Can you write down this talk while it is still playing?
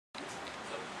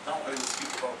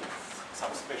speak about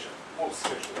some special, more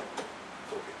special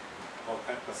topic about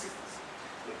time consistency.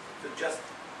 Just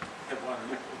have one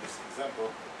look on this example,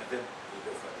 and then we'll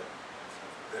go further.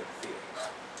 The theory.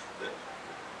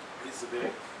 This is a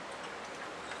very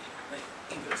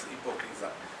interesting, important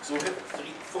example. So we have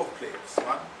four players. 1,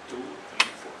 2, 3,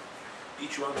 4.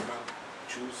 Each one can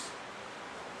choose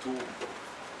two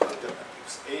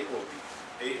alternatives, A or B.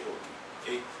 A or B.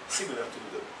 A, similar to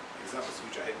the examples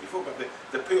which I had before, but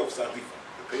the payoffs are different.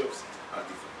 The payoffs are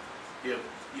different. Here,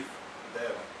 if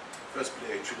the first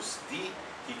player chooses D,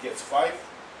 he gets 5,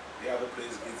 the other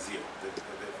players get 0. The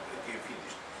game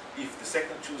finished. If the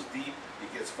second chooses D, he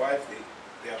gets 5,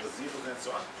 the other 0, and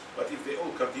so on. But if they all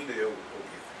continue, they all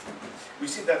get 3. We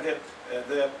see that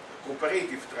the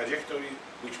comparative trajectory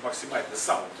which maximizes the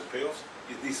sum of the payoffs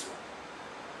is this one.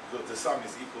 Because the sum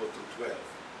is equal to 12,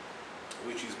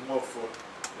 which is more for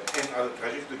any other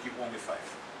trajectory, give only 5.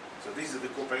 So this is the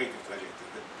comparative trajectory.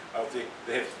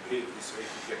 They have to behave this way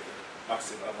to get the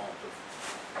maximum amount of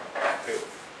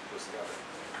payoff.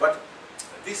 But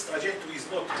this trajectory is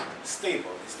not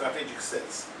stable in strategic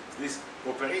sense. This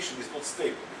cooperation is not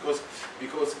stable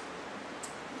because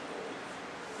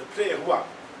the player 1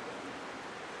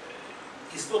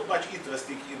 is not much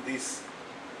interested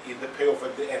in the payoff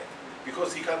at the end,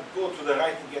 because he can go to the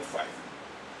right and get 5.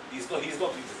 He's not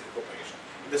interested in cooperation.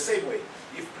 In the same way,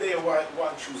 if player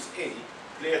 1 chooses A,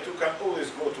 player 2 can always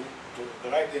go to the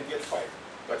right and get 5.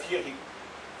 But here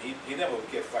he never will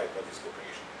get 5 by this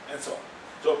cooperation, and so on.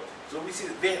 So we see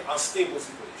a very unstable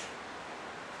situation.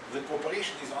 The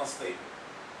cooperation is unstable,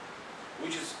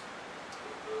 which is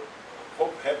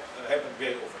happen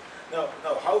very often.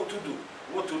 Now, how to do?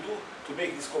 What to do to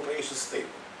make this cooperation stable?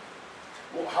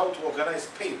 Well, how to organize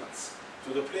payments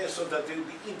to the players so that they will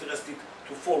be interested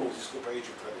to follow this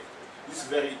cooperation trajectory. This is a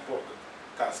very important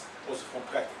task, also from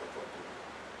practical point of view.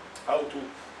 How to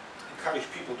encourage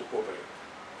people to cooperate.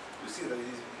 You see that it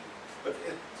is, but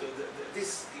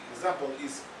this example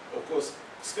is, of course,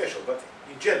 special. But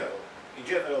in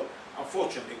general,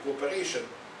 unfortunately, cooperation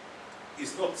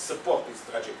is not supported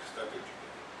strategically.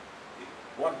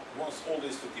 One wants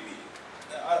always to deviate,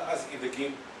 as in the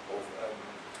game of,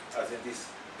 as in this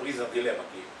prison dilemma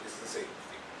game. It's the same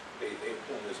thing. They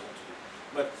always want to do.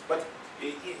 But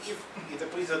if in the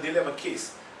prison dilemma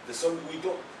case, the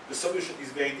solution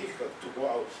is very difficult to go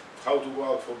out. How to go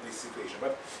out from this situation?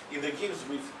 But in the games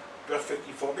with perfect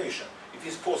information, it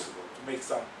is possible to make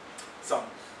some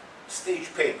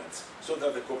stage payments so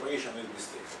that the cooperation will be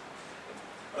stable.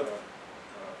 But,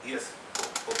 yes.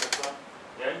 Professor,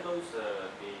 then goes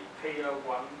the player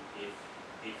 1, if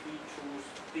he choose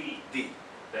D,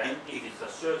 then it is a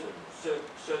certain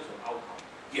outcome.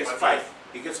 Yes, but 5.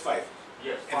 He gets 5.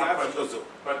 Yes, and 5. The other also.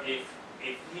 But if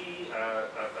he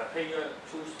a player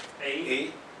choose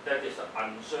A, that is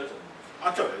uncertain.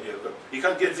 Uncertain, yeah. He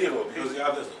can't get 0 because the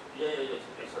others. Yeah,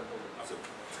 it's uncertain.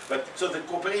 But so the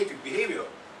cooperative behavior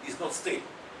is not stable.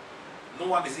 No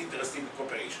one is interested in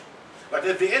cooperation. But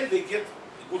at the end they get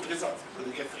good results,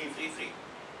 because they get 3, 3, 3.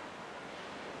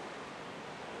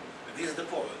 And this is the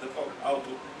problem, how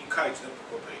to encourage them to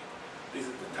cooperate. This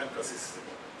is the time consistency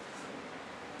problem.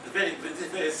 It's a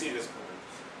very serious problem.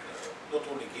 Not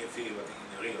only game theory, but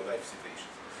in real life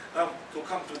situations. Now, to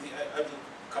come to I will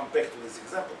come back to this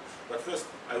example, but first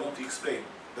I want to explain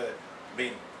the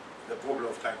problem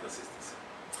of time consistency.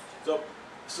 So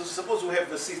suppose we have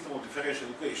the system of differential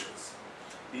equations.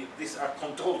 These are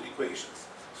controlled equations.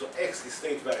 So x is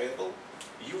state variable,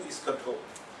 u is controlled.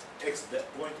 X, that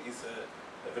point is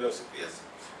a velocity, yes?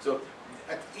 So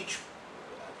at each,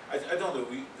 I don't know,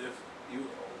 you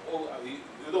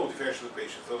know differential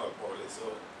equations, or not, more or less.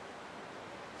 So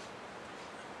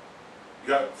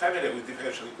you are familiar with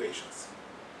differential equations?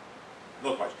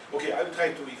 Not much. Okay, I will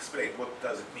try to explain what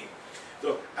does it mean.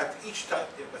 So at each time,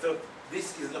 so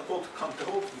this is called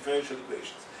controlled differential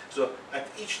equations. So at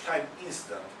each time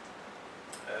instant,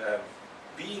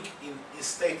 being in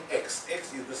state x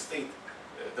is the state,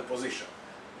 the position.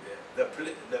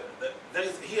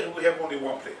 Here we have only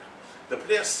one player. The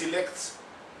player selects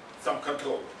some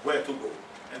control, where to go.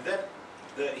 And then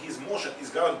his motion is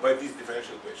governed by this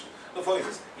differential equation. So for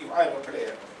instance, if I'm a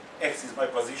player, x is my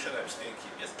position, I'm staying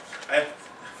here, yes? I'm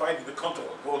finding the control,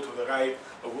 go to the right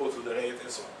or go to the right and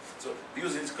so on. So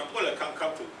using this control, I can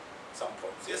come to some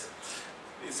points, yes?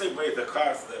 In the same way, the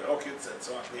cars, the rockets and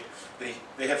so on,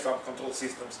 they have some control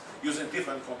systems. Using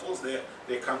different controls, they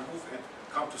can move and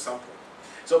come to some point.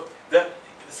 So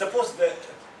suppose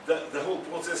the whole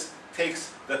process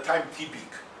takes the time t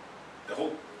big, the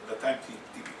time t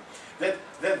big.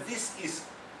 Then this is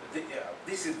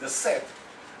the set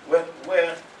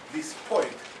where this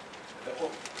point,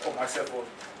 myself on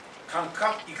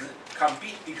can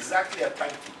be exactly at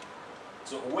time t.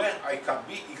 So where I can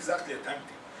be exactly at time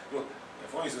t. So,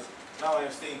 for instance, now I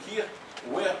am staying here,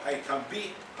 where I can be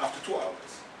after 2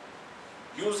 hours,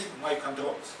 using my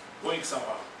controls, going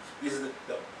somewhere. This is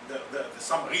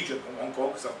some region of Hong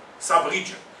Kong, some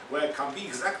sub-region, where I can be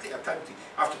exactly at time t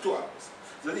after 2 hours.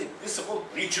 So this is called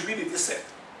reachability set.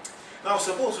 Now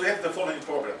suppose we have the following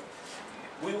problem.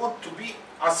 We want to be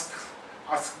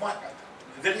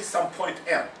there is some point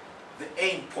M, the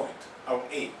aim point, our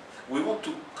aim. We want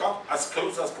to come as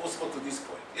close as possible to this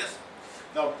point. Yes.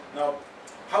 Now,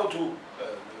 how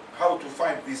to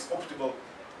find this optimal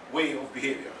way of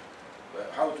behavior?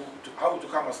 How to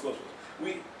come as close?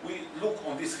 We look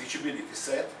on this reachability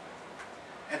set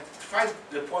and find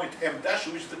the point M dash,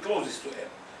 which is the closest to M,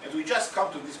 and we just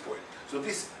come to this point. So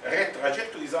this red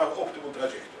trajectory is our optimal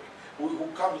trajectory, who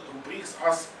brings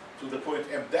us to the point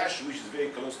M dash, which is very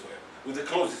close to M, with the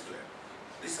closest to M.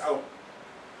 This is our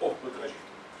optimal trajectory.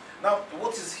 Now,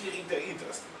 what is here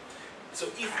interesting? So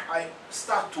if I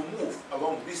start to move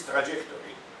along this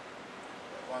trajectory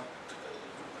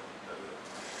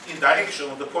in direction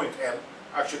of the point M,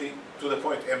 actually to the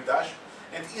point M dash,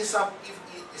 and in some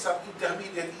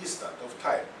intermediate instant of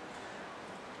time,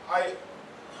 I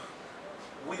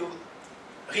will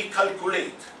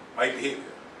recalculate my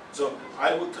behavior. So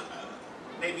I would,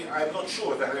 maybe I'm not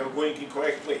sure that I'm going in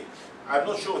correct way. I'm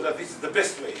not sure that this is the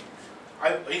best way.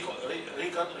 I'm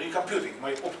recomputing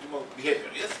my optimal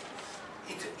behavior, yes?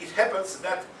 It happens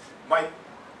that my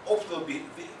optimal,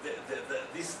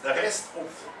 the rest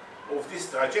of this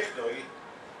trajectory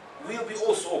will be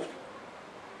also optimal.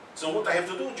 So what I have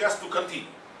to do, just to continue.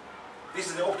 This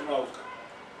is the optimal outcome.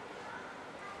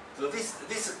 So this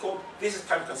is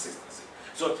time consistency.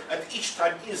 So at each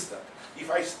time instant, if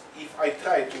I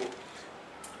try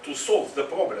to solve the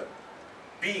problem,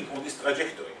 being on this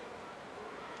trajectory,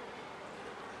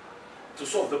 to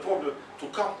solve the problem, to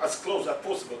come as close as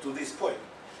possible to this point,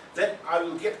 then I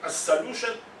will get as solution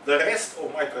the rest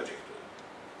of my trajectory.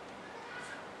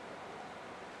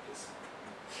 Yes.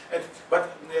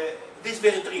 But this is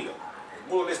very trivial,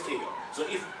 more or less trivial. So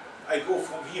if I go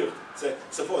from here, say,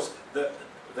 suppose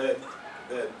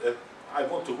I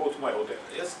want to go to my hotel,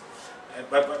 yes,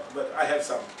 but I have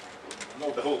some,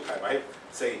 not the whole time. I have,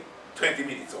 say, 20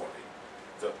 minutes only.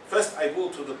 So first I go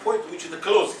to the point which is the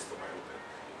closest to my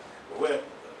hotel, where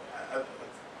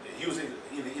using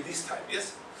in this time,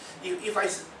 yes. If I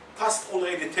passed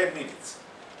already 10 minutes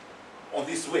on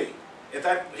this way, and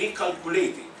I'm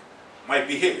recalculating my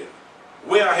behavior,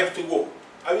 where I have to go,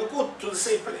 I will go to the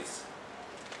same place.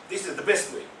 This is the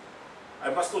best way. I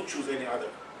must not choose any other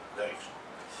direction.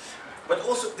 But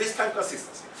also this time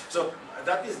consistency. So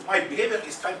that means my behavior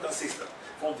is time consistent.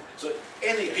 So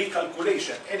any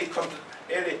recalculation, any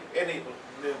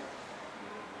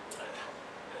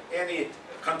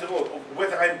control of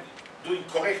whether I'm doing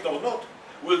correct or not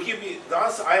will give me the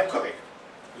answer I am correct,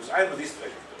 because I am this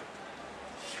trajectory.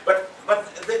 But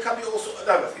there can be also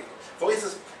another thing. For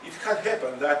instance, it can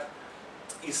happen that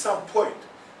in some point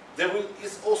there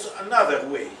is also another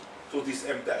way to this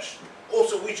M dash,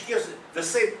 also which gives the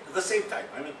same time.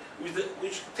 I mean,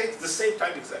 which takes the same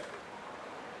time exactly.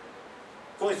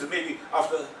 For instance, maybe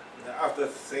after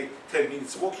say 10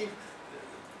 minutes walking,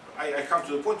 I come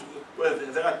to the point where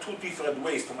there are two different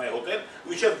ways to my hotel,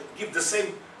 which give the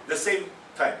same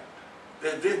time.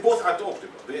 They both are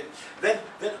optimal. Then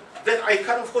I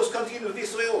can of course continue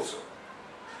this way also.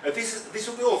 And this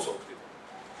will be also optimal.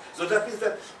 So that means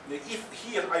that if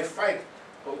here I find,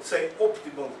 I would say,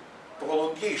 optimal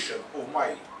prolongation of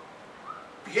my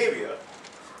behavior,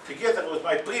 together with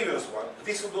my previous one,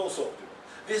 this will be also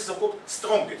optimal. This is called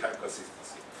strongly time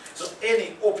consistency. So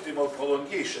any optimal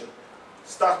prolongation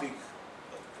starting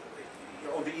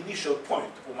on the initial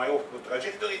point of my optimal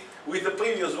trajectory with the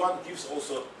previous one gives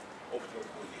also optimal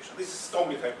prolongation. This is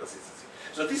strongly time consistency.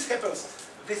 So this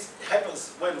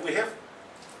happens when we have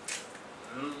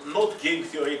not game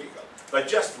theoretical, but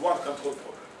just one control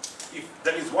problem. If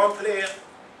there is one player,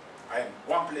 I am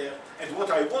one player, and what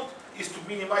I want is to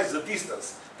minimize the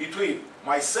distance between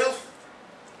myself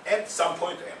and some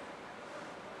point M.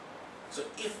 So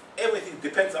if everything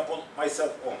depends upon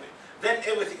myself only, then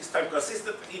everything is time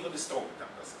consistent, even the strong time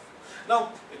consistent.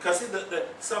 Now consider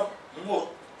some more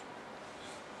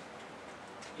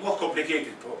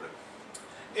complicated problem.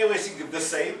 Everything is the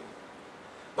same,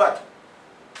 but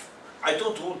I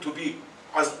don't want to be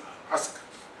as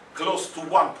close to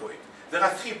one point. There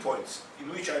are 3 points in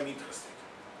which I'm interested.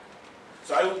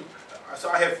 So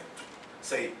I have,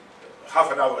 say,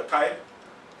 half an hour time,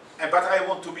 but I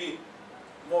want to be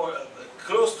more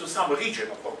close to some region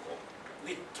of Hong Kong,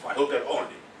 not my hotel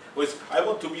only. Because I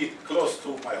want to be close to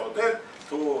my hotel,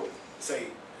 to say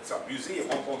some museum,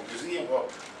 Hong Kong museum, or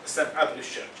St. Andrew's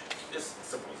Church. Yes,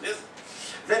 suppose this.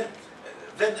 Then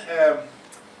the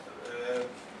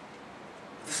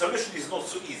solution is not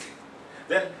so easy.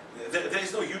 Then there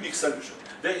is no unique solution.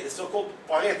 There is so-called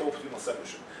Pareto optimal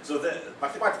solution. So the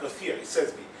mathematical theory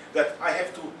says me that I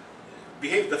have to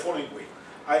behave the following way.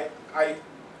 I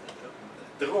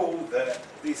draw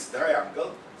this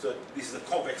triangle, so this is the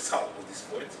convex hull of this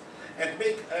point, and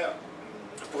make a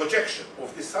projection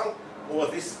of this hull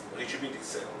over this reachability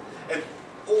cell. And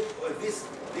this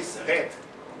red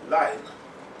line,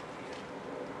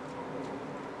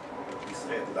 this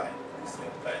red line,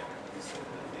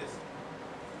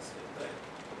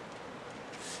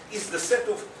 is the set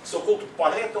of so-called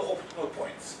Pareto optimal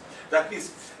points. That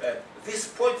means these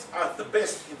points are the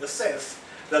best in the sense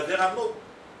that there are no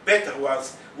better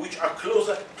ones which are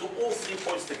closer to all 3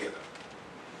 points together.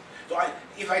 So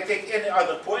if I take any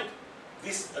other point,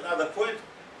 this another point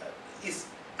is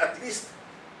at least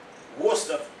worse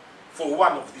for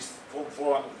one of these points.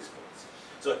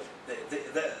 So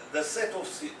the set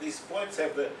of these points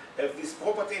have this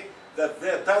property that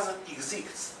there doesn't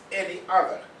exist any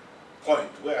other point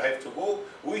where I have to go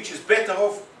which is better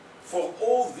off for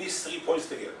all these 3 points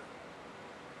together.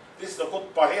 This is the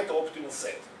called Pareto optimal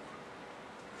set.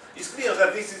 It's clear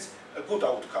that this is a good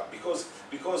outcome because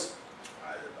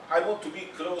I want to be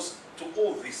close to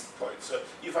all these points. So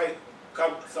if I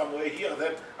come somewhere here,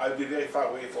 then I'll be very far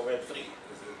away from M3.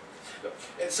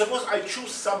 And suppose I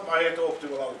choose some Pareto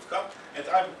optimal outcome, and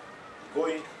I'm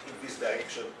going in this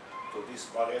direction to this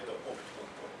Pareto optimal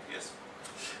point. Yes.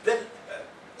 Then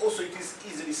also it is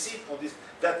easily seen on this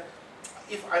that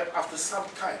if after some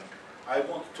time I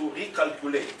want to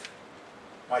recalculate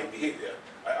my behavior,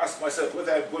 I ask myself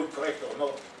whether I'm going correct or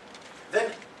not,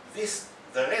 then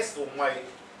the rest of my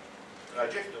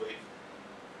trajectory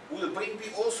will bring me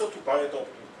also to Pareto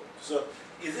optimal point. So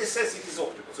in this sense it is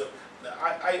optimal. So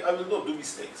I will not do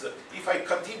mistakes. So if I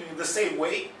continue in the same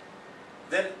way,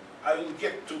 then I will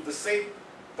get to the same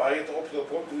Pareto optimal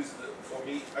point which is for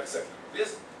me acceptable.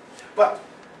 Yes? But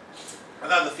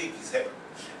another thing is happening.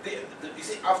 You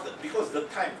see, because the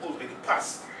time already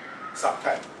passed, some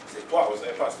time, say 2 hours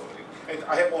have passed already, and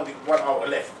I have only 1 hour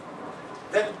left,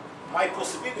 then my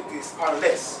possibilities are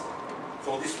less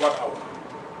for this 1 hour.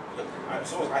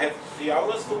 So I have 3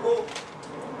 hours to go,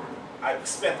 I've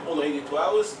spent already 2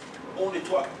 hours, only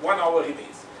 1 hour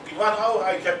remains. In 1 hour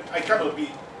I cannot be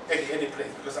any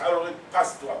place because I already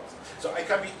passed 2 hours. So I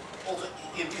can be also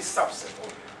in this subset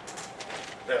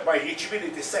already. My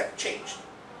reachability set changed.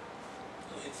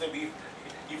 It's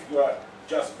if you are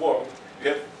just born, you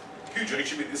have huge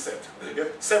reachability set. You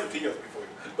have 70 years before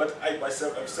you. But I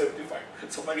myself am 75.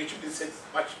 So my reachability set is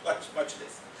much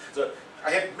less. So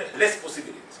I have less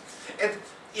possibilities. And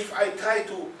if I try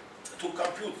to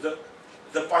compute the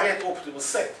Pareto optimal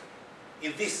set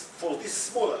in this for this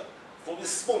smaller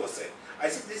set, I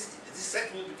think this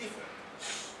set will be different.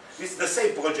 This is the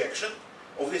same projection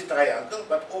of this triangle,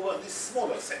 but over this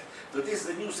smaller set. So this is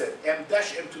the new set, M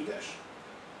dash, M2 dash.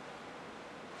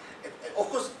 And of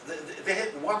course, they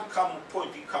have one common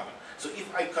point in common. So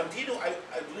if I continue, I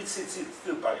will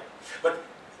still Pareto. But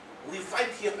we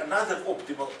find here another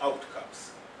optimal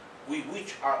outcomes,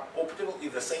 which are optimal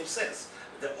in the same sense.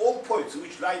 All points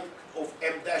which lie of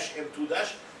M dash, M2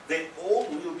 dash, they all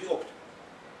will be optimal.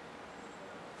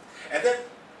 And then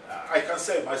I can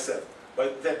say myself,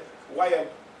 but then why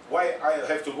I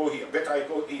have to go here? Better I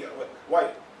go here.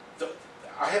 Why? So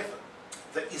I have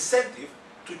the incentive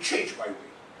to change my way,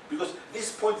 because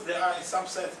these points they are in some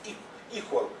sense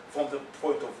equal from the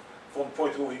point of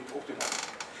optimal.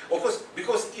 Of course,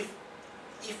 because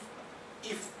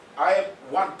if I am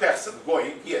one person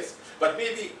going, yes, but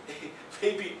maybe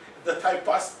the time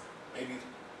passed.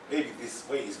 Maybe this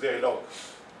way is very long.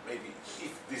 Maybe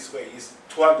if this way is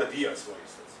 200 years, for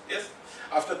instance, yes.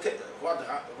 After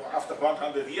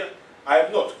 100 years, I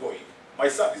am not going. My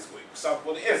son is going.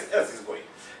 Somebody else is going,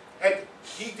 and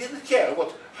he didn't care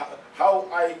how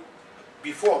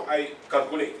before I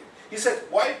calculated. He said,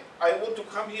 "Why I want to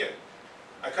come here?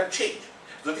 I can change."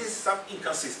 So this is some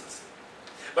inconsistency.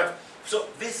 But so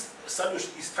this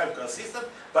solution is time consistent,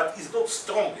 but is not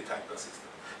strongly time consistent,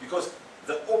 because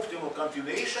the optimal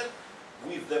continuation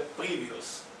with the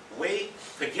previous way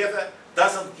together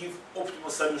doesn't give optimal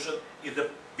solution in the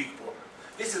big problem.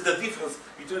 This is the difference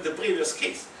between the previous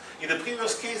case. In the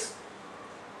previous case,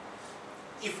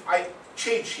 if I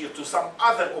change here to some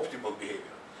other optimal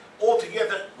behavior,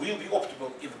 altogether will be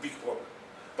optimal in the big problem.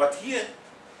 But here,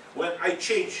 when I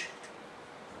change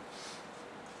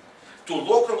to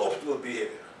local optimal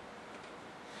behavior,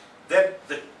 then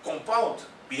the compound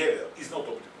behavior is not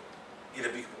optimal in a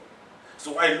big problem.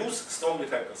 So I lose strongly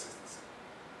time consistency.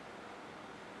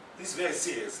 This is a very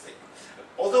serious thing.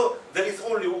 Although there is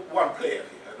only one player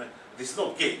here, and this is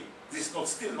not game. This is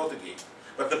still not a game.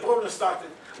 But the problem started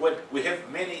when we have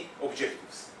many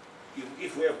objectives.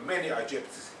 If we have many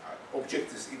objectives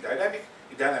in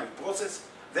dynamic process,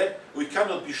 then we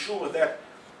cannot be sure that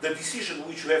the decision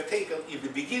which we have taken in the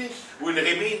beginning will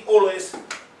remain always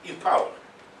in power.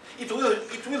 It will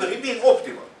remain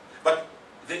optimal, but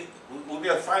we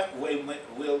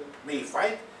may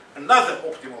find another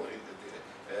optimal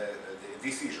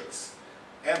decisions,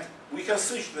 and we can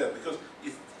switch them because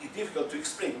it's difficult to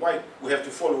explain why we have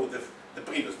to follow the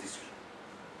previous decision.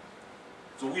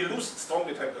 So we lose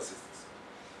strongly time consistency.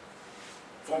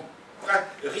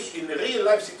 In a real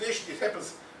life situation, it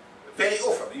happens very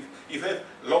often. If you have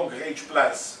long range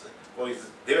plans, or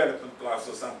development plans,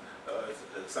 or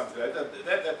something like that, it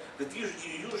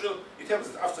happens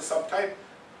that after some time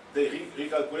they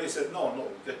recalculate, said no,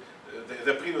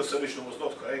 the previous solution was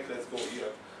not correct. Let's go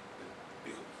here.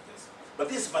 But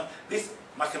this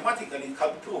mathematically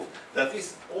can prove that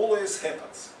this always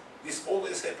happens. This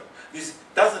always happens. This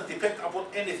doesn't depend upon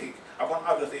anything, upon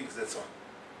other things, that's all.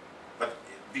 But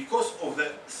because of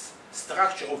the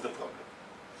structure of the problem.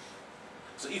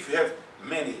 So if you have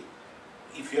many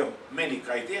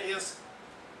criteria,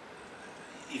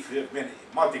 if you have many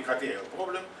multi-criterial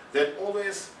problem, then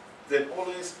always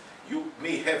you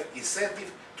may have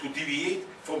incentive to deviate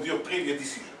from your previous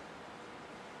decision.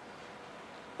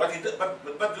 But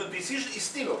the decision is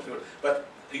still optimal. But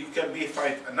you can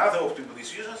find another optimal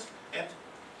decisions, and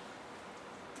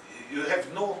you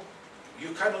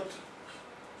cannot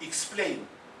explain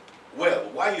well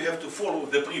why you have to follow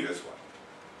the previous one.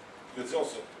 It's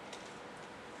also.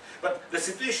 But the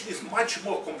situation is much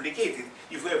more complicated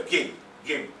if we have game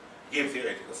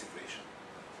theoretical situation.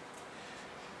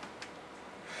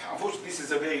 Unfortunately, this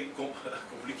is a very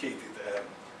complicated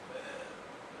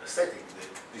setting,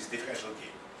 this differential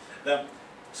game.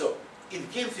 So in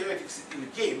game theoretics, in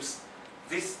games,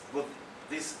 the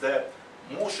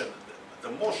motion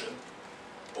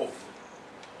of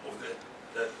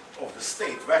the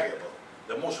state variable,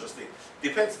 the motion state,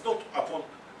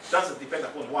 doesn't depend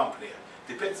upon one player,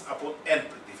 depends upon n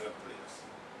different players.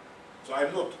 So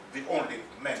I'm not the only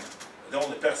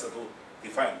person who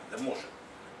define the motion.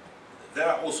 There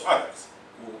are also others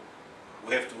who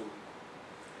have to,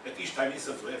 at each time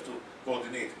instance, we have to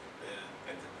coordinate.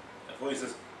 And for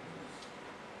instance,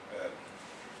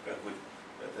 there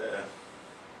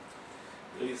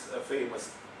is a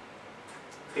famous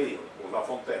tale of La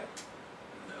Fontaine.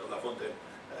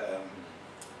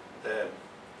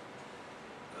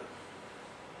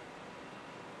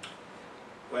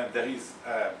 When there is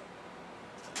a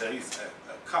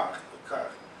car,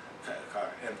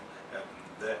 and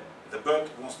the bird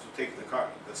wants to take the car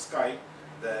in the sky,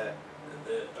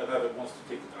 another wants to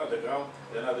take it underground,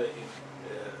 another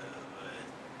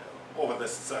over the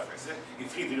surface, in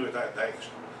three different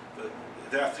directions.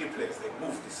 There are three players. They will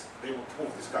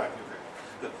move this car.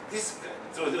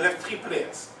 So you have three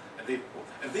players, and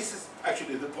this is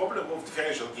actually the problem of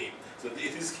differential game. So in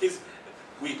this case,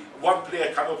 one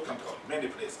player cannot control, many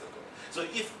players control. So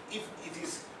if it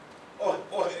is, or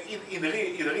in a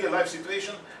real life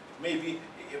situation, maybe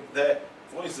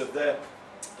for instance, the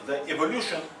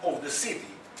evolution of the city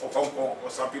of Hong Kong or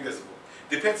St. Petersburg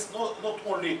depends not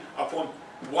only upon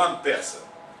one person.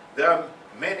 There are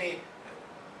many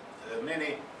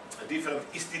different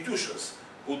institutions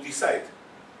who decide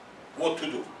what to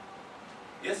do.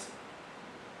 Yes?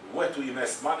 Where to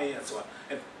invest money and so on.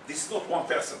 And this is not one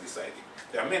person deciding.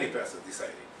 There are many persons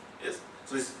deciding. Yes?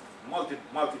 So it's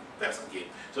multi-person game.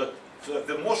 So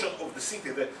the motion of the city,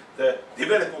 the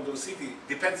development of the city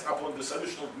depends upon the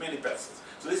solution of many persons.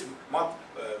 So this is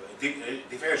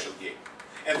differential game.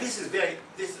 And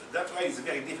that's why it's a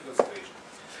very difficult situation.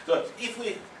 So if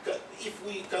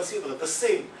we consider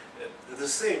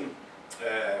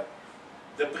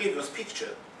the previous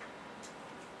picture,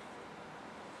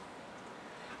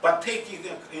 but taking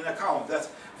in account that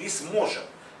this motion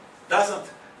doesn't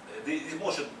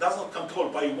control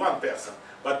by one person,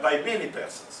 but by many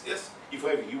persons. Yes, if we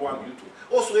have U1, U2,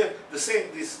 also we have the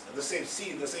same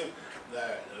C, the same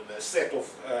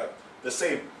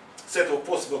set of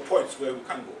possible points where we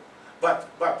can go. But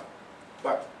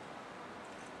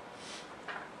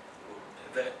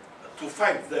to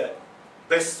find the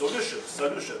best solution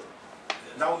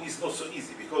now is not so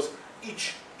easy, because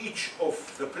each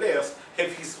of the players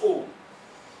have his own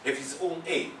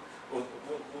aim.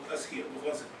 As here,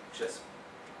 chess.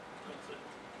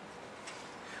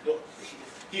 No,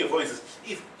 here, for instance,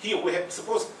 if here we have,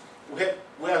 suppose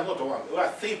we are not one. We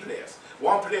are three players.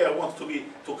 One player wants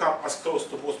to come as close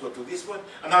to possible to this point.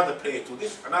 Another player to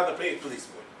this. Another player to this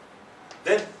point.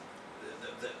 Then,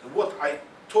 what I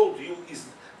told you is,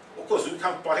 of course, we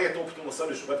can't Pareto optimal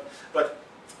solution, but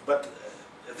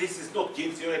this is not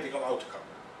game theoretical outcome.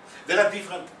 There are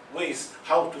different ways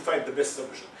how to find the best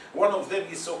solution. One of them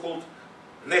is so-called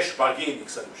Nash bargaining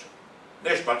solution.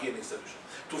 Nash bargaining solution.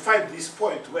 To find this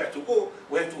point where to go,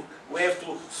 we have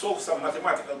to solve some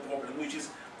mathematical problem, which is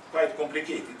quite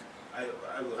complicated. I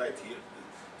will write here.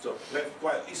 So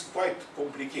it's quite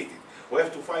complicated. We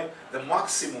have to find the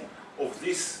maximum of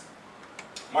this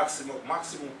maximum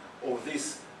of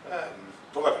this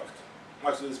product.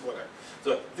 Maximum of this product.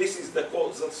 So this is the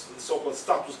so-called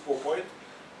status quo point,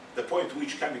 the point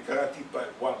which can be guaranteed by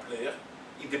one player,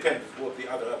 independent of what the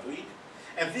other are doing.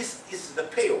 And this is the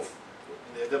payoff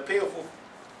of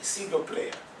a single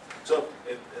player. So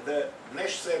the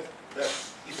Nash said that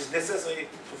it is necessary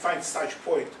to find such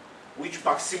point which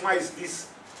maximize this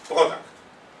product.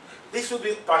 This will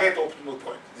be Pareto optimal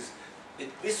point.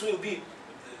 This will be,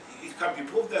 it can be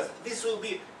proved that this will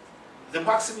be the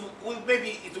maximum, well,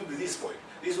 maybe it will be this point.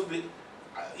 This will be,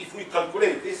 if we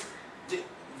calculate this,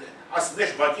 as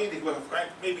Nash bargaining, we have find,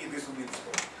 maybe this will be this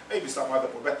point. Maybe some other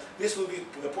point, but this will be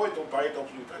the point of Pareto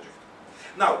optimal trajectory.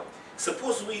 Now,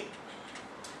 suppose we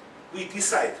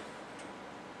decide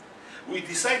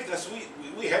that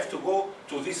we have to go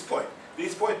to this point.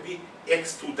 This point be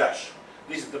x2 dash.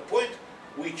 This is the point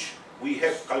which we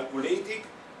have calculated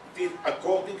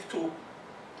according to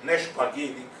Nash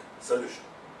bargaining solution.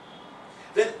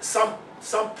 Then some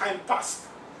time passed.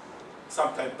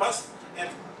 Some time passed, and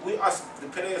we asked, the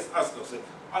players asked us,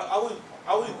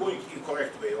 are we going in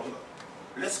correct way or not?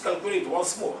 Let's calculate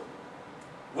once more.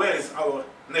 Where is our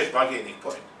Nash bargaining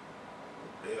point?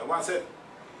 One said,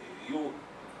 you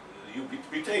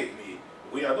betrayed me.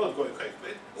 We are not going correct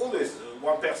way. Always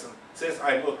one person says,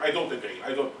 I don't agree.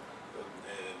 I don't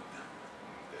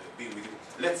be with you.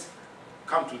 Let's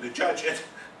come to the judge and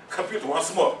compute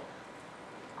once more.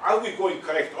 Are we going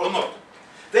correct or not?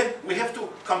 Then we have to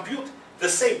compute the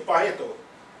same Pareto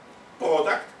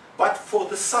product, but for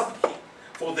the sub-game,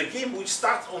 for the game which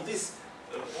starts on this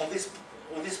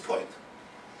point.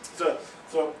 So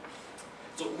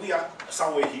we are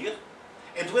somewhere here,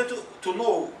 and we have to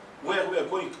know where we are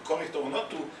going correct or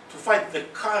not to find the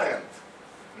current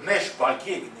Nash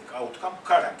bargaining outcome,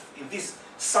 current in this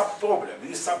sub-problem, in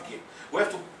this sub-game. We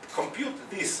have to compute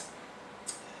this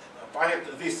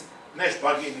Nash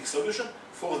bargaining solution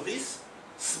for this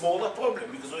smaller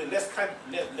problem, because only less time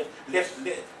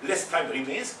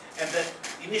remains, and the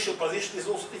initial position is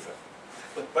also different.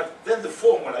 But then the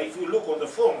formula, if we look on the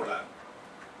formula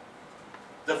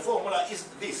is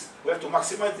this. We have to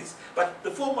maximize this. But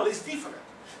the formula is different,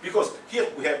 because here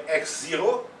we have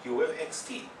x0, here we have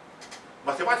xt.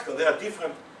 Mathematically, there are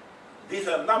different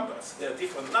numbers. There are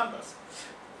different numbers.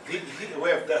 Here we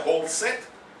have the whole set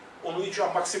on which you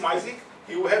are maximizing.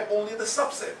 Here we have only the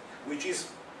subset, which is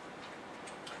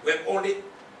we have only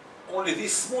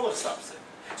this smaller subset.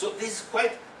 So this is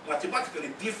quite mathematically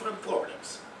different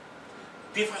problems.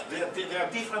 There are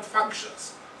different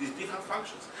functions. These different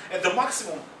functions, and the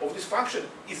maximum of this function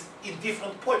is in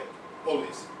different point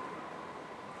always.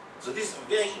 So this is a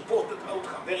very important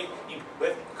outcome. Very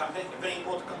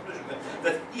important conclusion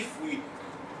that if we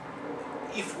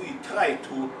try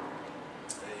to,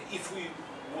 if we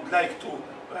would like to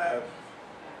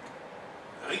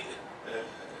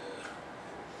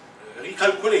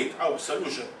recalculate our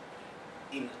solution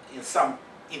in some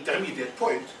intermediate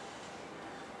point,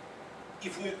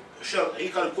 if we shall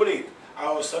recalculate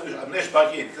our solution, our Nash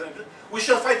bargaining, we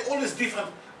shall find always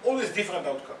different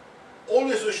outcome.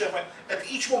 Always we shall find, at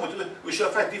each moment we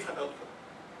shall find different outcome.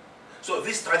 So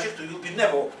this trajectory will be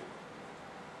never optimal.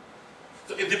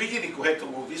 So in the beginning we have to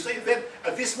go this way, then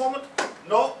at this moment,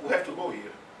 no, we have to go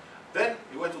here. Then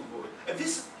you have to go here. And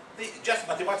this is just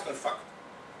mathematical fact.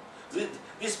 This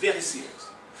is very serious.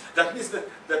 That means that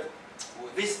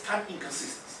this time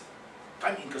inconsistency.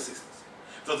 Time inconsistency.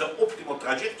 So the optimal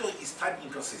trajectory is time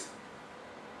inconsistent.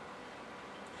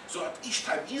 So at each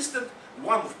time instant,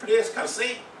 one of players can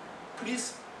say,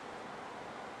 please,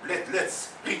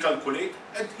 let's recalculate,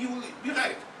 and he will be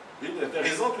right. The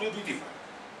result will be different.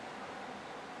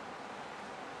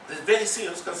 There's very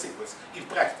serious consequence in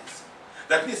practice.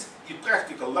 That means in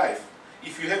practical life,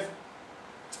 if you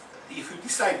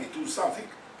decide to do something,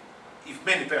 if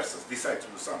many persons decide to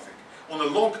do something on a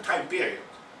long time period,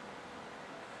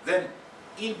 then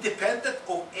independent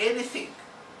of anything,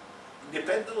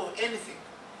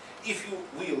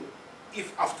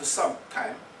 if after some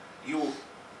time you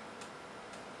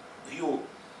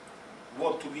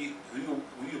want to be,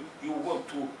 you want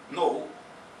to know,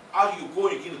 are you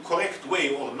going in correct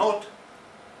way or not?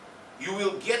 You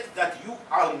will get that you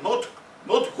are not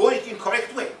going in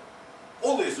correct way.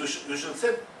 Always you should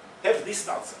say, have this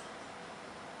answer.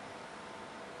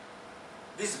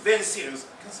 This is very serious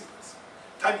consequence,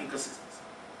 time inconsistency.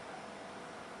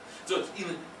 So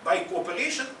by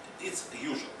cooperation, it's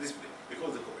usual, this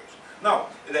because the cooperation. Now,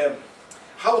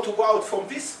 how to go out from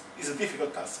this is a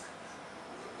difficult task.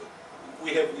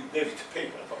 We have with David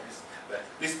paper about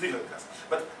this difficult task.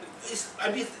 But it's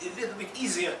a little bit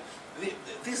easier.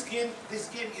 This game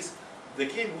is the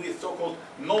game with so-called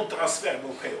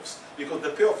non-transferable payoffs, because the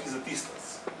payoff is a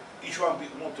distance. Each one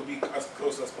want to be as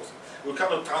close as possible. We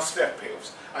cannot transfer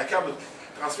payoffs. I cannot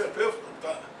transfer payoff.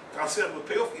 Transferable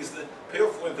payoff is the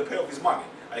payoff when the payoff is money.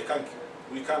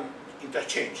 We can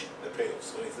interchange the payoffs.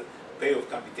 So if the payoff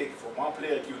can be taken from one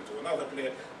player, given to another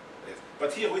player. Yes.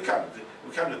 But here we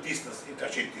cannot distance,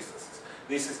 interchange distances.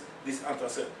 This is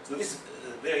untransferable. So this is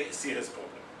a very serious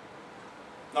problem.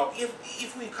 Now,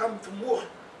 if we come to more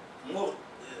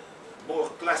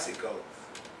classical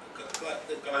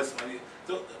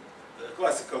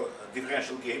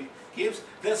differential games,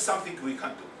 there's something we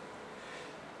can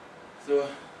do.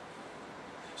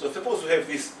 So suppose we have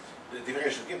this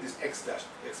differential game, this x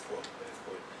point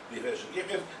differential game,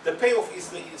 and the payoff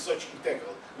is such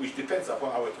integral, which depends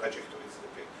upon our trajectory.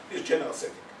 This general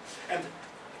setting. And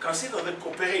consider the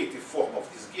cooperative form of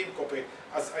this game.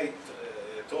 As I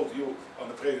told you on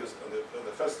the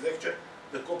first lecture,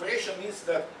 the cooperation means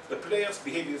that the players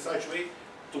behave in such a way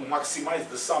to maximize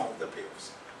the sum of the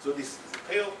payoffs. So this is the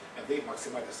payoff, and they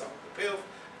maximize the sum of the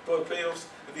payoffs.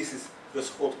 This is the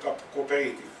so-called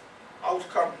cooperative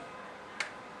outcome.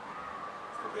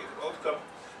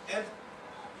 And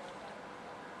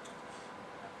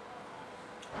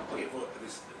okay, for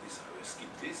this I will skip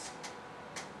this.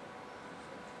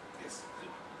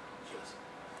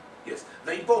 Yes.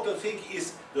 The important thing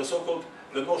is the so-called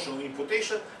the notion of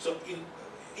imputation. So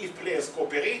if players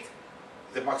cooperate,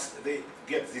 they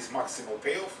get this maximal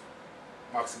payoff,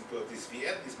 this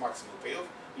VN, this maximal payoff,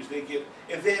 which they get,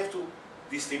 and they have to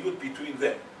distribute between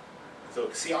them. So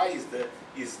CI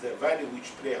is the value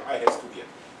which player I has to get.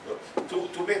 So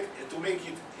to make it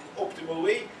in optimal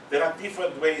way, there are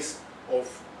different ways of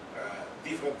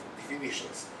different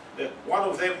definitions. One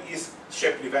of them is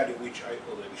Shapley value, which I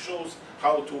already shows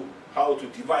how to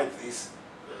divide this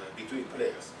between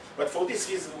players. But for this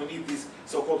reason, we need this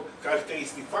so-called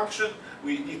characteristic function.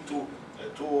 We need to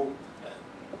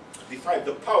define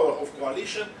the power of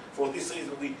coalition. For this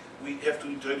reason, we have to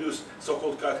introduce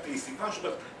so-called characteristic function.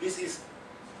 But this is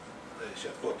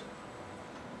shortcut.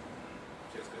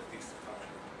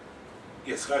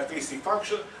 Yes, characteristic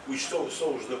function, which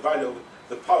shows the value of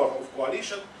the power of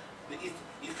coalition. It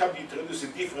can be introduced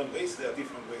in different ways. There are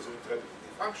different ways of introducing the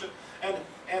function,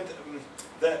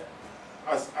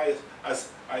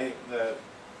 as I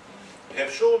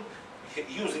have shown,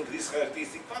 using this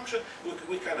characteristic function,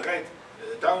 we can write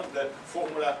down the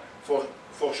formula for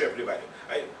Shapley value.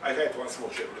 I write once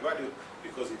more Shapley value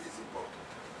because it is important.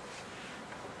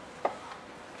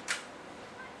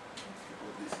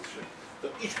 So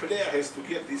each player has to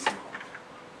get this amount.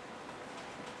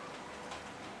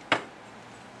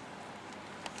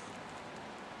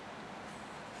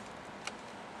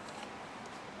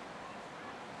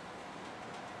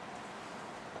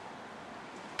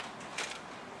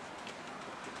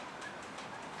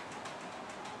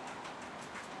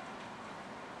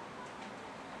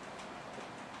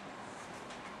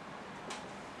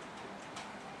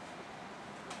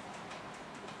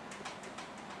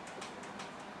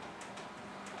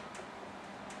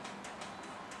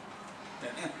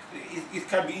 It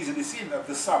can be easily seen that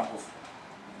the sum of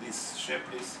these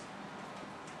Shapleys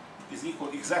is equal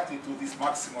exactly to this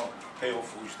maximal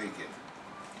payoff which they get.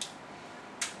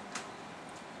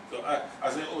 So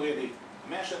as I already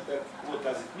mentioned, that what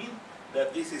does it mean?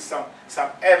 That this is some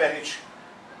average.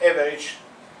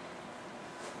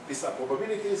 These are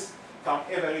probabilities, some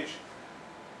average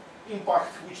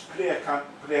impact which player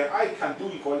I can do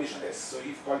in coalition S. So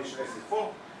if coalition S is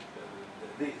formed,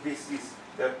 this is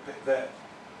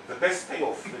the best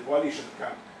payoff the coalition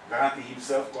can guarantee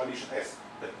himself, coalition S,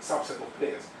 the subset of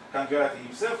players, can guarantee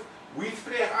himself with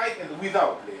player I and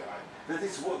without player I. That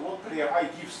is what player I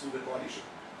gives to the coalition.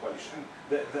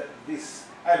 This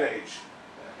average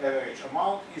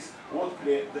amount is what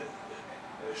player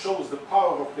shows the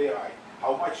power of player I,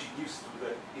 how much he gives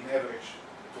in average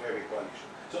to every coalition.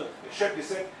 So Shapley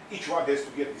said each one has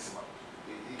to get this amount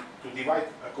to divide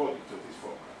according to this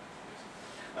formula.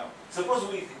 Now, suppose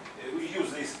we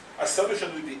use this as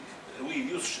solution. We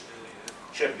use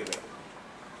Shapley value.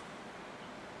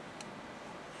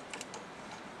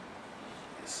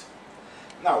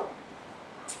 Now,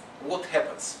 what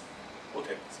happens? What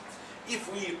happens?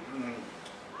 If we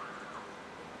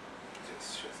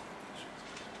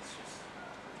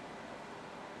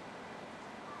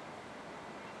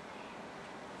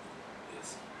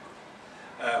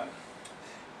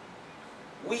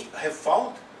we have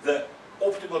found the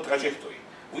optimal trajectory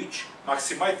which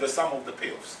maximizes the sum of the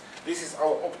payoffs. This is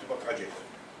our optimal trajectory,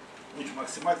 which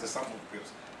maximizes the sum of the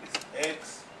payoffs. It's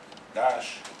x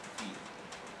dash t.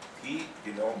 T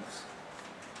belongs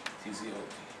T0 t.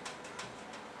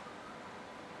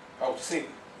 How to say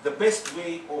the best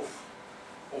way of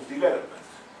development.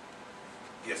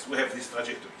 Yes, we have this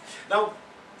trajectory. Now,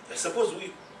 suppose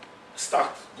we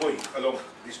start going along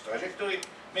this trajectory,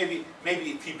 maybe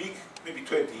T big, maybe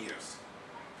 20 years.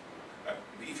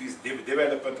 If it's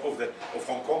development of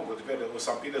Hong Kong or development of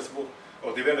St. Petersburg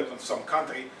or development of some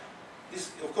country,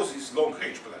 this of course is long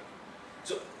range plan.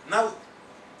 So now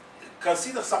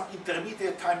consider some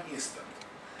intermediate time instant.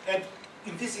 And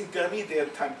in this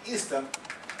intermediate time instant,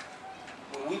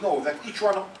 we know that each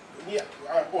one, we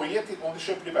are oriented on the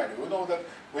Shapley value. We know that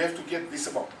we have to get this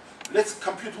amount. Let's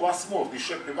compute once more the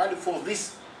Shapley value for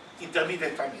this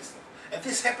intermediate time instant. And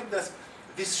this happens that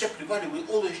this Shapley value will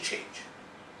always change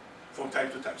from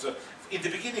time to time. So in the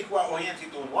beginning we are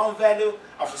oriented on one value,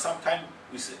 after some time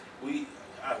we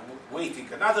are waiting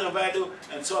another value,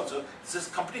 and so on. So this is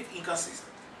completely inconsistent.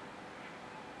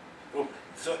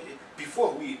 So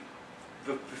before we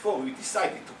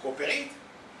decided to cooperate,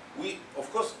 we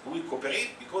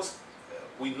cooperate because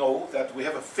we know that we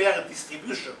have a fair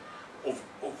distribution of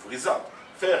result.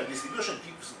 Fair distribution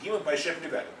given by Shapley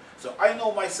value. So I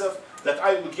know myself that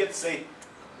I will get, say,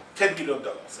 $10 million,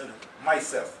 and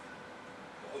myself,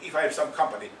 if I have some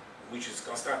company which is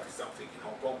constructing something in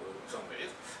Hong Kong or somewhere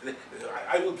else,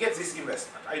 I will get this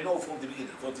investment. I know from the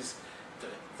beginning, from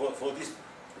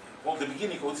the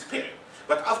beginning of this period.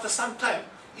 But after some time,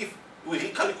 if we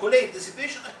recalculate the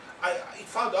situation, I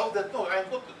found out that no, I'm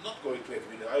not going to 8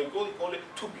 million. I'm going only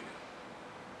 2 million.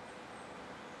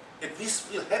 And this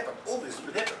will happen. Always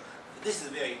will happen. This is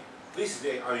very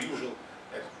unusual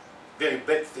and very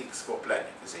bad things for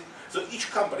planning. You see. So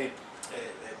each company,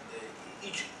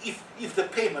 if the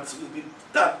payments will be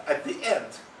done at the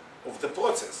end of the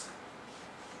process,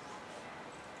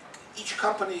 each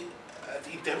company at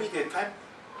the intermediate time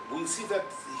will see that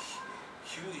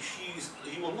he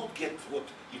will not get what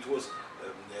it was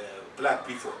planned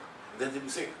before. And then they will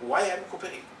say, why am I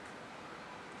cooperating?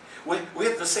 We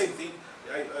had the same thing.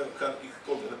 I can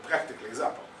call it a practical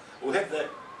example. We had the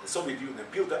Soviet Union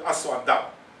build the Aswan Dam,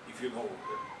 if you know,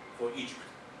 for Egypt,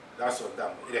 the Aswan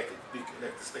Dam, big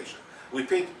electric station. We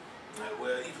paid,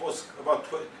 it was about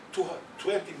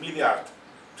 20 billion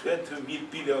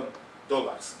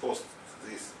cost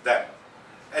this dam.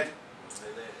 And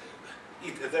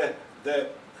the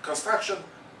construction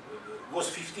was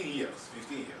 15 years.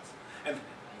 And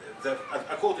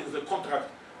according to the contract,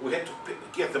 we had to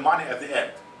get the money at the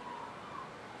end.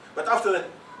 But after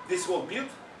this was built,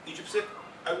 Egypt said,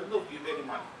 I will not give any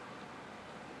money.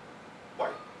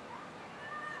 Why?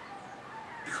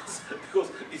 Because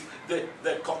the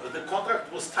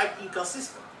contract was type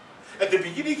inconsistent. At the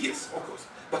beginning, yes, of course.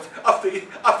 But after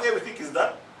everything is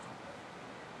done,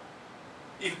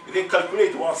 if they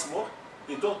calculate once more,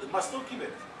 they must not give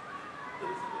anything.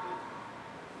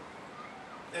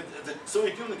 And the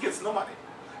Soviet Union gets no money.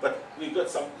 But we got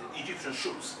some Egyptian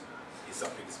shoes. It's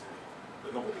something small.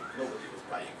 But nobody was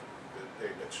buying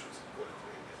very bad shoes.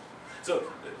 So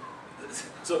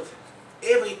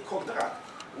every contract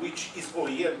which is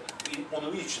oriented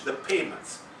on which the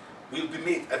payments will be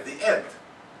made at the end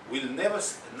will never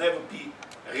be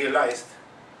realized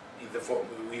in the form.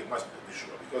 We must be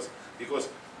sure, because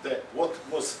what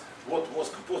was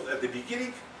proposed at the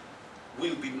beginning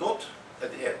will be not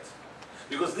at the end,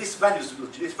 because these values,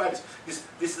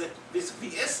 this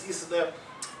VS is the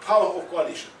power of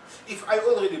coalition. If I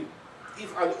already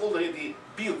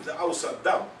built the outside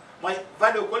dam, my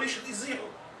value of coalition is 0.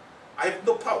 I have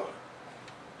no power.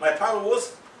 My power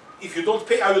was, if you don't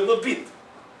pay, I will not build.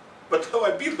 But now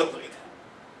I build already.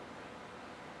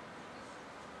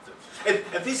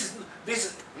 And this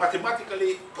is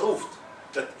mathematically proved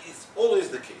that it's always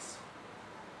the case.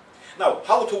 Now,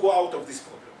 how to go out of this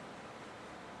problem?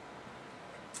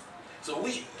 So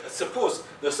we suppose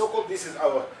the so-called, this is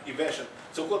our invention,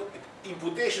 so-called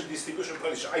imputation distribution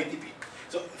prediction, IDP.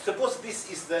 So suppose this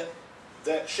is the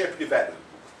Shapley value,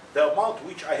 the amount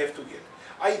which I have to get.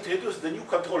 I introduce the new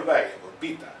control variable,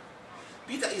 beta.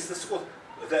 Beta is the so-called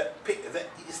the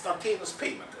instantaneous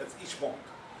payment at each moment.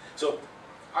 So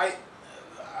I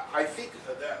think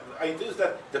I introduce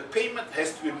that the payment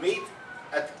has to be made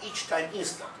at each time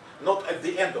instant. not at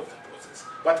the end of the process,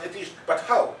 but at each, but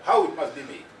how it must be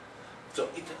made. So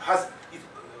it has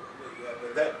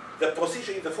the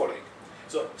procedure is the following.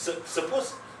 So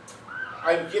suppose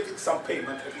I'm getting some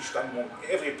payment at each time.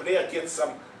 Every player gets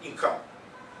some income.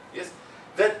 Yes.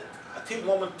 Then till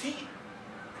moment t,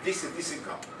 this is this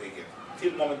income they get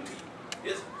till moment t.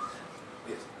 Yes.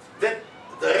 Yes. Then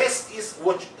the rest is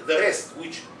which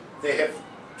they have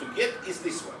to get is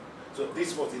this one. So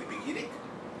this was in the beginning,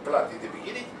 planned in the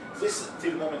beginning. This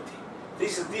till moment t.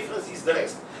 This difference is the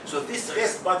rest. So this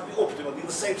rest must be optimal in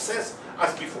the same sense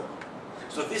as before.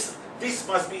 So this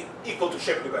must be equal to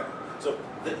Shapley value. So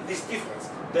this difference,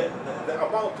 the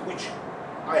amount which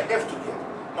I have to get,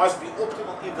 must be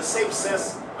optimal in the same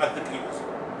sense as the previous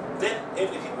one. Then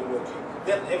everything will work.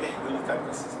 Then everything will be time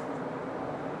consistent.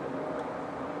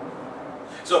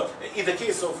 So in the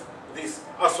case of this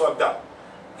also down,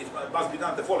 it must be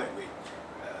done the following way.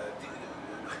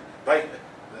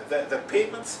 The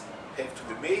payments have to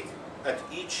be made at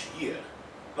each year,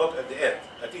 not at the end,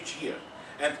 at each year,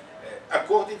 and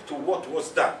according to what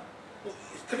was done.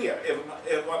 It's clear,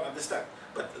 everyone understands,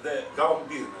 but the government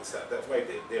didn't understand. That's why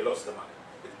they lost the money.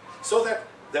 So that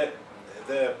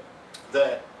the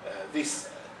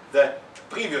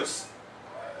previous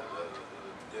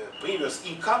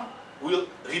income will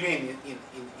remain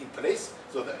in place.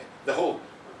 So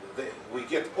we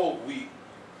get all we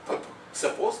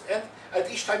supposed, and at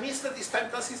each time instant is time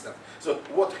consistent. So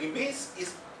what remains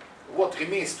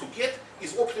to get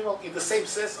is optimal in the same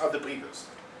sense as the previous.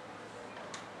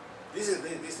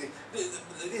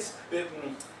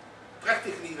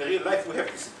 Practically in real life we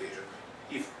have this equation.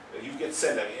 If you get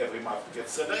salary every month, you get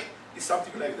salary, it's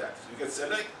something like that. You get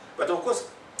salary, but of course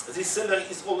this salary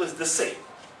is always the same,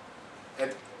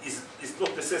 and is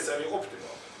not necessarily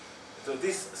optimal. So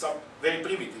this is some very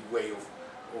primitive way of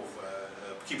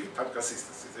keeping time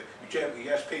consistency. You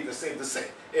have to pay the same,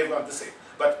 everyone the same.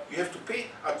 But you have to pay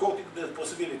according to the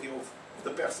possibility of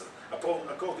the person,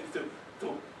 according to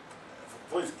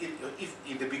for instance, if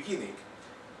in the beginning,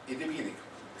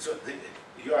 so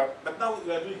but now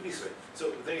we are doing this way.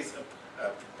 So there is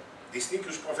a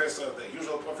distinguished professor, the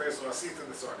usual professor, assistant,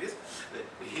 and so on. Yes?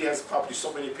 He has published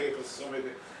so many papers,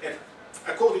 and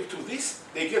according to this,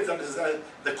 they get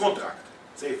the contract,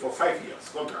 say for 5 years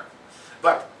contract.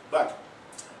 But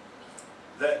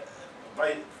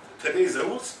by today's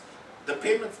rules, the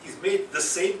payment is made the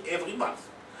same every month.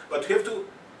 But you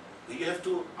have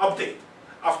to update.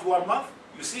 After 1 month,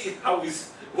 you see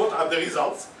what are the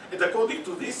results, and according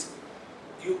to this,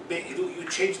 you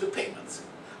change the payments.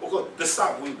 Of course, the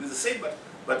sum will be the same,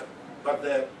 but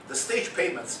the stage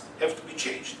payments have to be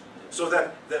changed so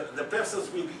that the persons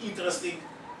will be interested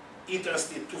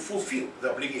to fulfill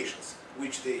the obligations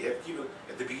which they have given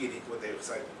at the beginning when they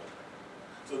signed the contract.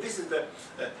 So this is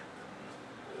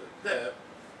the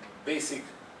basic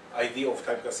idea of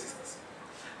time consistency.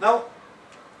 Now,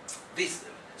 these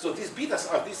betas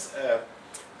are these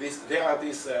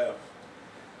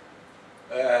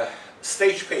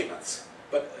stage payments,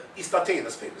 but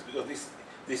instantaneous payments, because this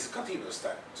is continuous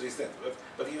time. So it's that.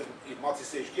 But even in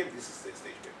multi-stage game, this is stage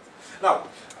payments. Now,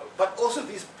 but also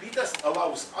these betas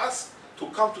allows us to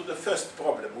come to the first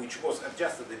problem, which was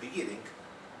just at the beginning.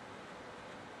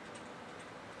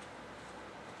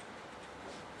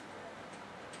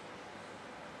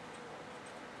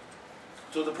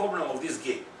 So the problem of this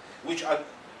game, which I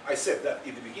said that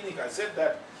in the beginning, I said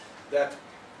that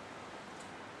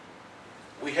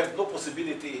we have no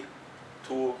possibility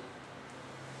to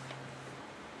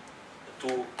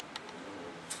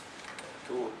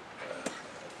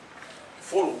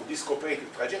follow this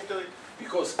cooperative trajectory,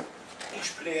 because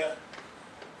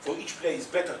for each player is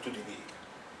better to deviate.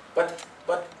 But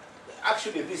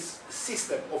actually this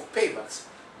system of payments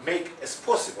make as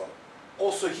possible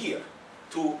also here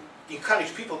to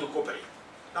encourage people to cooperate.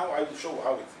 Now I will show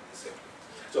how it is happening.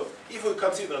 So if we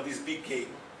consider this big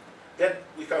game, then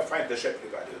we can find the Shapley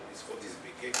value for this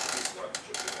big game, this one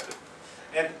Shapley value.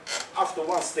 And after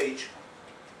one stage,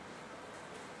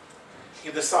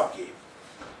 in the sub-game,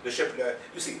 the Shapley,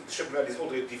 you see, the Shapley value is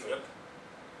already different.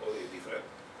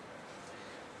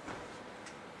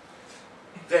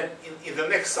 Then in the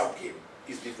next sub-game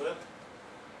is different.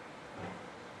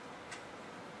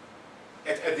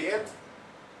 At the end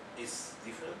is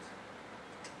different.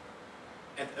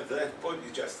 And at that point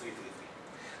is just 3, 3, 3.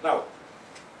 Now,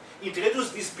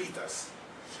 introduce these betas.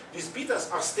 These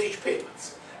betas are stage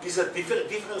payments. These are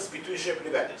difference between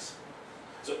Shapley values.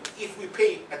 So if we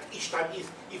pay at each time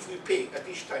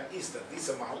instant these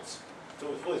amounts,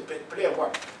 so player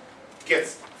 1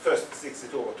 gets first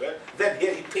 62 over 12, then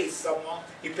here he pays someone,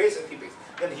 he pays and he pays.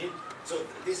 Then so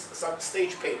this some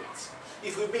stage payments.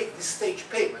 if we make these stage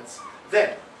payments,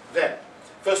 then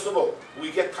first of all,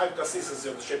 we get time consistency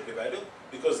of the Shapley value,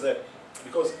 because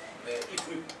if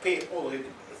we pay already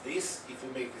this, if we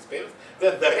make this payment,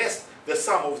 then the rest, the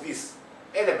sum of these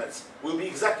elements, will be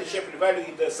exactly Shapley value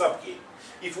in the sub-game.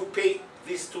 If we pay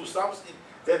these two sums,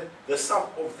 then the sum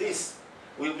of this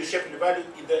will be Shapley value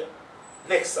in the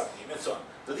next sub-game, and so on.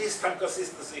 So this is time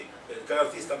consistency,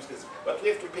 but we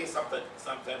have to pay sometimes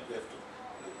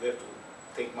we have to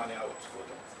take money out for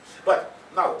that. But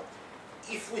now,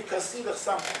 if we consider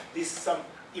some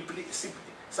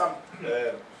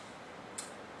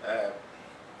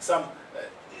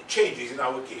changes in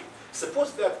our game,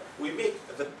 suppose that we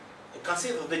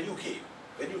consider the new game.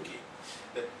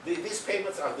 These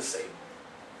payments are the same.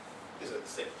 These are the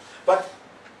same. But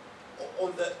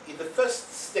in the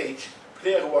first stage,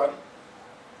 player one,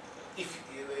 if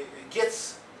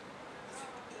gets,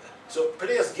 so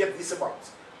players get this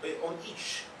amount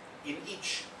in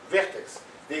each vertex.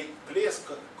 The players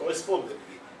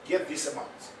correspondingly get this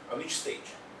amount on each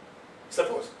stage.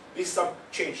 Suppose this is some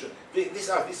change. These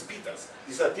are these betas.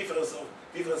 These are differences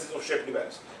of Shapley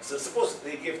values. So suppose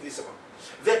they give this amount.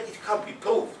 Then it can be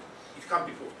proved. It can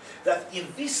be proved that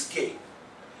in this game,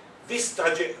 this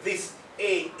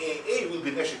A will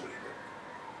be Nash equilibrium.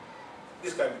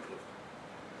 This can be proved.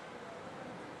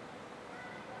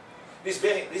 This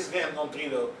is very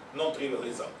non-trivial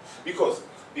result, because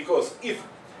if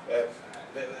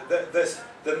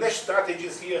the Nash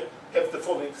strategies here have the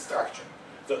following structure.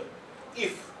 So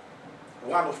if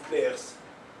one of players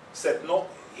said no,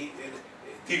 he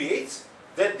deviates,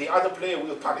 then the other player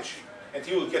will punish him, and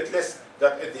he will get less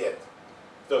than at the end.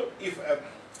 So if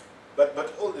but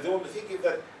the only thing is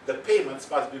that the payments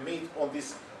must be made on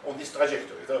this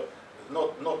trajectory. So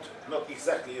not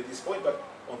exactly at this point, but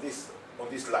on this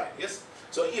line. Yes.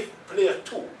 So if player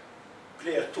two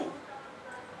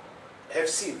have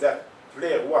seen that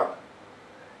player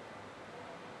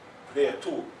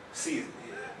two sees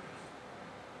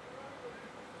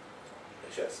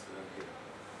just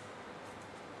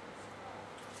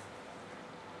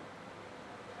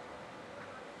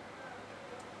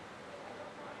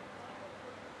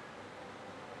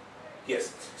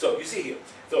yes. So you see here.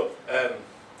 So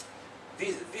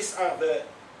these are the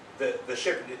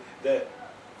Shapley, the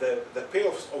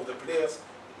payoffs of the players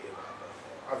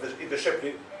in the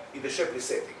Shapley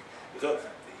setting. So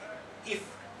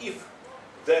if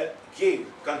the game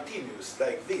continues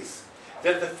like this,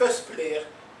 then the first player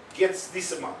gets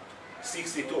this amount,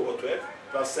 62 over 12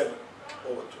 plus 7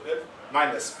 over 12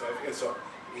 minus 5 and so on.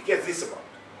 He gets this amount,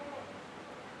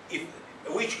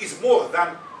 which is more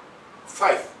than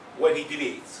 5 when he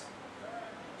deviates.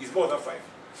 Is more than 5.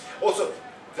 Also,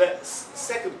 the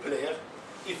second player,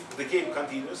 if the game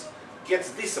continues,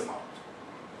 gets this amount,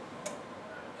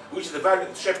 which is the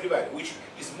value, Shapley value, which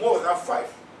is more than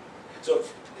 5. So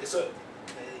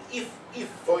if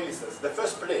for instance the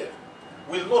first player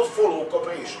will not follow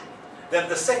cooperation, then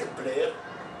the second player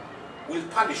will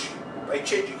punish him by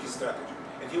changing his strategy,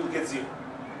 and he will get 0.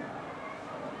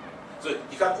 So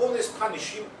you can always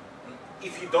punish him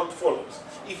if he don't follow.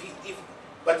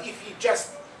 But if he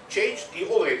just changed, he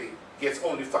already gets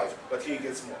only 5, but he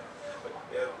gets more.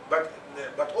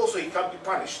 But also he can be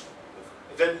punished.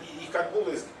 Then he can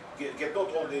always get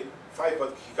not only 5,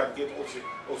 but he can get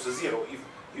also 0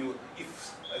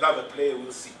 if another player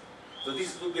will see. So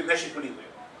this will be Nash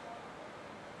equilibrium.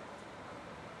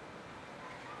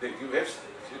 Then you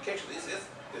catch this, yes?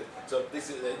 So this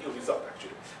is a new result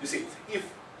actually. You see,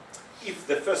 if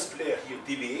the first player here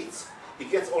deviates, he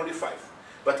gets only 5.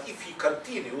 But if he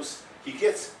continues, he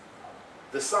gets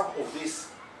the sum of these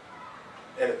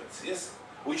elements, yes?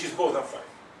 Which is more than 5.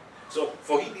 So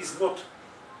for him it's not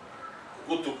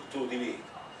good to deviate.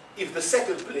 If the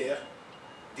second player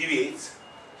deviates,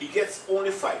 he gets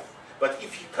only 5. But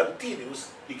if he continues,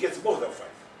 he gets more than 5.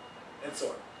 And so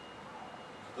on.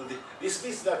 So this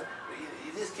means that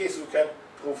in this case we can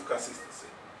prove consistency.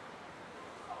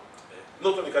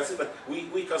 Not only consistency,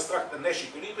 but we construct a Nash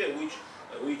equilibrium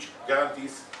which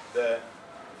guarantees the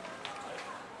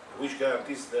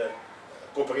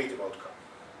cooperative outcome.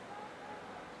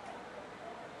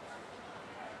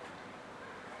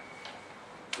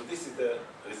 So this is the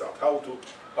result. How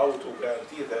to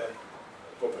guarantee the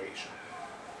cooperation.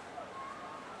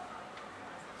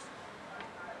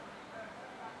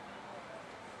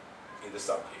 In the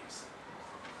subgames.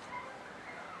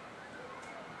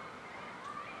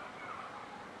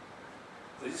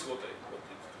 So this is what I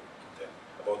wanted to tell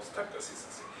about time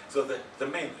consistency. So the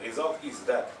main result is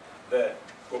that the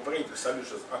cooperative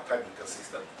solutions are time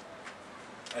inconsistent,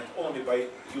 and only by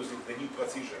using the new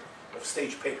procedure of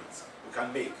stage payments we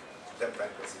can make them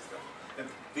time consistent. And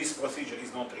this procedure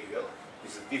is not trivial.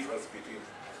 There's a difference between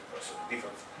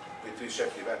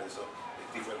Shapley values of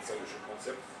different solution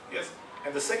concepts. Yes.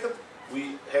 And the second,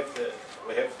 we have the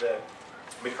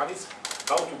mechanism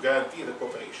how to guarantee the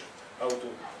cooperation, how to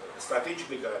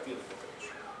strategically guarantee the cooperation.